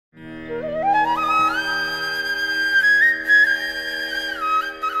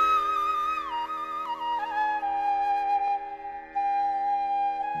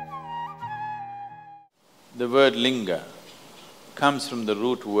word linga comes from the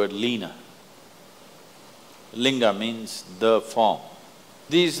root word lina. Linga means the form.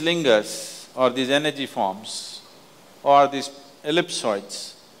 These lingas or these energy forms or these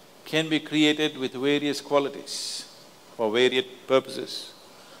ellipsoids can be created with various qualities for various purposes.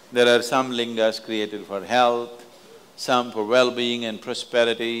 There are some lingas created for health, some for well-being and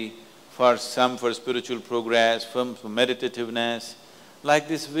prosperity, some for spiritual progress, some for meditativeness. Like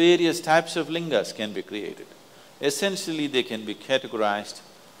this, various types of lingas can be created. Essentially, they can be categorized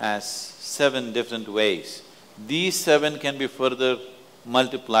as 7 different ways. These 7 can be further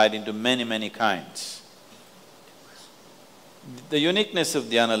multiplied into many, many kinds. The uniqueness of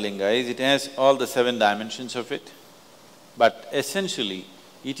Dhyanalinga is it has all the 7 dimensions of it, but essentially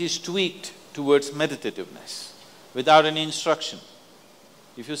it is tweaked towards meditativeness without any instruction.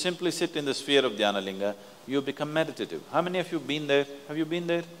 If you simply sit in the sphere of Dhyanalinga, you become meditative. How many of you been there? Have you been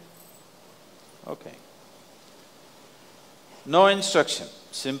there? Okay. No instruction,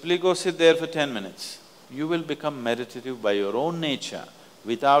 simply go sit there for 10 minutes. You will become meditative by your own nature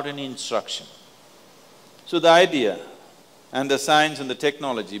without any instruction. So the idea and the science and the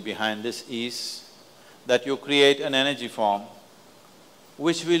technology behind this is that you create an energy form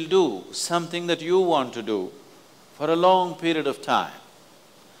which will do something that you want to do for a long period of time.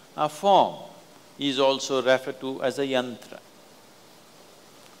 A form is also referred to as a yantra.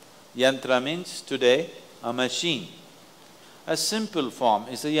 Yantra means today a machine. A simple form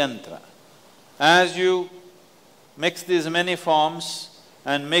is a yantra. As you mix these many forms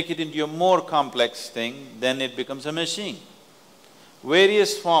and make it into a more complex thing, then it becomes a machine.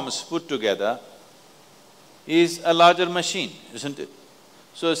 Various forms put together is a larger machine, isn't it?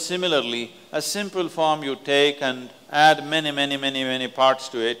 So similarly, a simple form you take and add many parts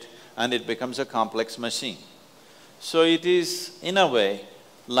to it and it becomes a complex machine. So it is, in a way,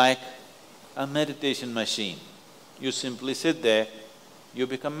 like a meditation machine. You simply sit there, you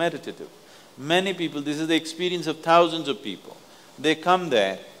become meditative. Many people, this is the experience of thousands of people. They come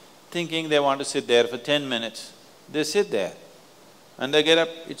there thinking they want to sit there for 10 minutes. They sit there and they get up,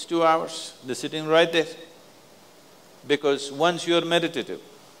 it's 2 hours, they're sitting right there. Because once you're meditative,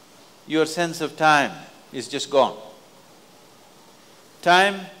 your sense of time is just gone.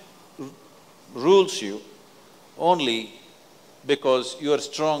 Time rules you only because you are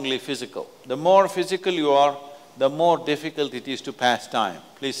strongly physical. The more physical you are, the more difficult it is to pass time.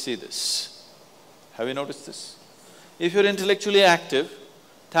 Please see this. Have you noticed this? If you're intellectually active,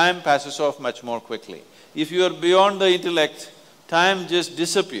 time passes off much more quickly. If you are beyond the intellect, time just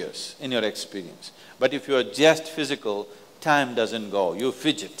disappears in your experience. But if you are just physical, time doesn't go, you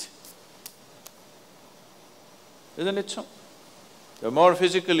fidget. Isn't it so? The more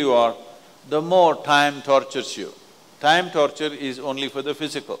physical you are, the more time tortures you. Time torture is only for the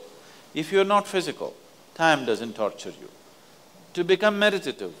physical. If you're not physical, time doesn't torture you. To become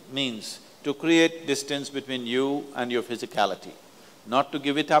meditative means to create distance between you and your physicality. Not to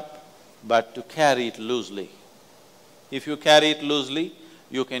give it up, but to carry it loosely. If you carry it loosely,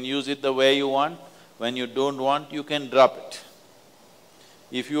 you can use it the way you want. When you don't want, you can drop it.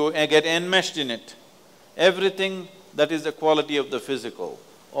 If you get enmeshed in it, everything that is the quality of the physical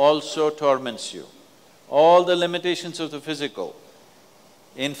also torments you. All the limitations of the physical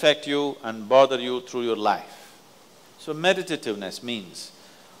infect you and bother you through your life. So meditativeness means,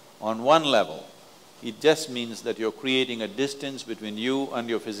 on one level, it just means that you're creating a distance between you and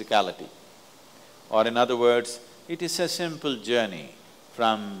your physicality. Or in other words, it is a simple journey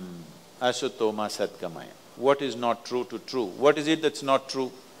from asatoma satgamaya. What is not true to true? What is it that's not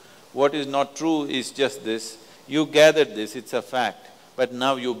true? What is not true is just this. You gathered this, it's a fact, but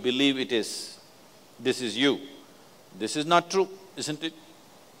now you believe it is. This is you. This is not true, isn't it?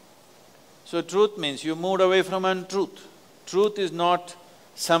 So truth means you moved away from untruth. Truth is not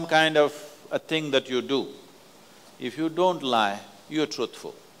some kind of a thing that you do. If you don't lie, you're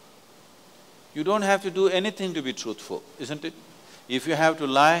truthful. You don't have to do anything to be truthful, isn't it? If you have to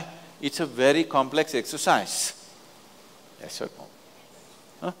lie, it's a very complex exercise. Yes or no?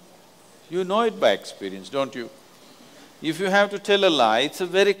 Huh? You know it by experience, don't you? If you have to tell a lie, it's a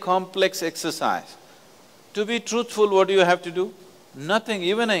very complex exercise. To be truthful, what do you have to do? Nothing,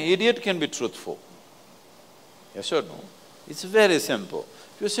 even an idiot can be truthful. Yes or no? It's very simple.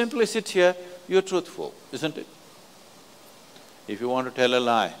 If you simply sit here, you're truthful, isn't it? If you want to tell a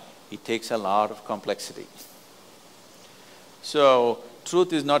lie, it takes a lot of complexity. So,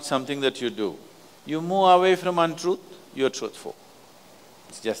 truth is not something that you do. You move away from untruth, you're truthful.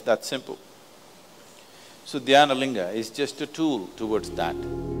 It's just that simple. So Dhyanalinga is just a tool towards that.